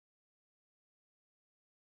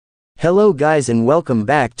Hello guys and welcome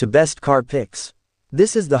back to Best Car Picks.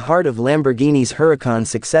 This is the heart of Lamborghini's Huracan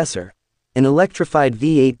successor, an electrified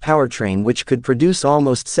V8 powertrain which could produce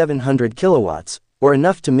almost 700 kilowatts, or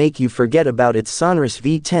enough to make you forget about its sonorous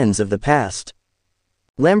V10s of the past.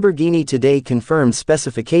 Lamborghini today confirmed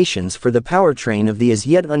specifications for the powertrain of the as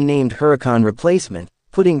yet unnamed Huracan Replacement,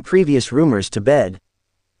 putting previous rumors to bed.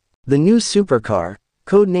 The new supercar,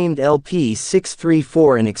 codenamed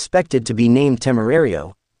LP634 and expected to be named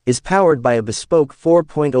Temerario, is powered by a bespoke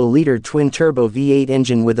 4.0-liter twin-turbo V8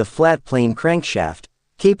 engine with a flat-plane crankshaft,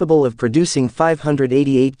 capable of producing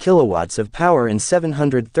 588 kilowatts of power and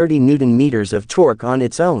 730 Nm of torque on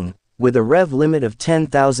its own, with a rev limit of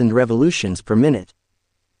 10,000 revolutions per minute.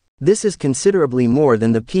 This is considerably more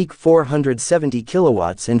than the peak 470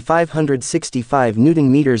 kilowatts and 565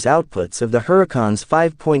 Nm outputs of the Huracan's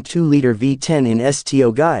 5.2-liter V10 in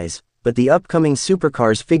STO guise, but the upcoming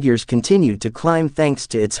supercar's figures continue to climb thanks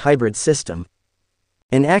to its hybrid system.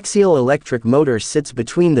 An axial electric motor sits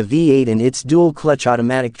between the V8 and its dual-clutch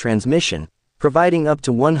automatic transmission, providing up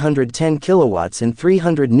to 110 kilowatts and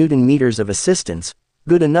 300 Nm of assistance,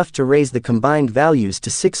 good enough to raise the combined values to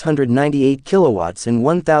 698 kilowatts and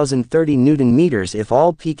 1030 Nm if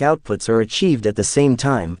all peak outputs are achieved at the same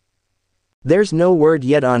time. There's no word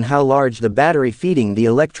yet on how large the battery feeding the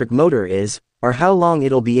electric motor is, or how long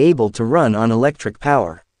it'll be able to run on electric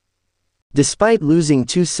power. Despite losing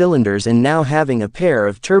 2 cylinders and now having a pair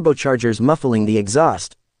of turbochargers muffling the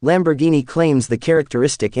exhaust, Lamborghini claims the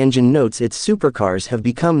characteristic engine notes its supercars have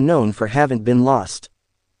become known for haven't been lost.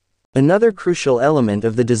 Another crucial element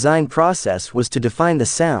of the design process was to define the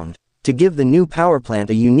sound, to give the new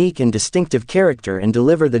powerplant a unique and distinctive character and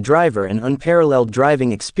deliver the driver an unparalleled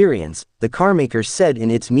driving experience, the carmaker said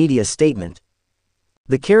in its media statement.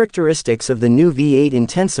 The characteristics of the new V8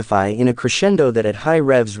 intensify in a crescendo that at high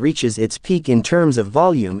revs reaches its peak in terms of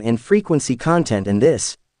volume and frequency content, and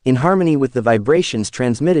this, in harmony with the vibrations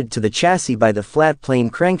transmitted to the chassis by the flat-plane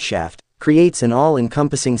crankshaft, creates an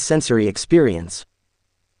all-encompassing sensory experience.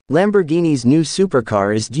 Lamborghini's new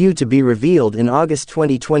supercar is due to be revealed in August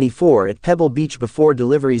 2024 at Pebble Beach before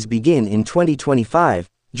deliveries begin in 2025,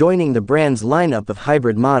 joining the brand's lineup of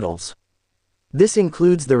hybrid models. This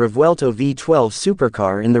includes the Revuelto V12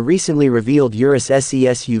 supercar and the recently revealed Urus SE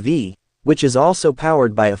SUV, which is also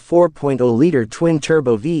powered by a 4.0-liter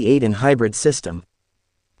twin-turbo V8 and hybrid system.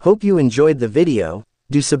 Hope you enjoyed the video.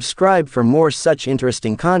 Do subscribe for more such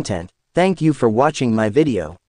interesting content. Thank you for watching my video.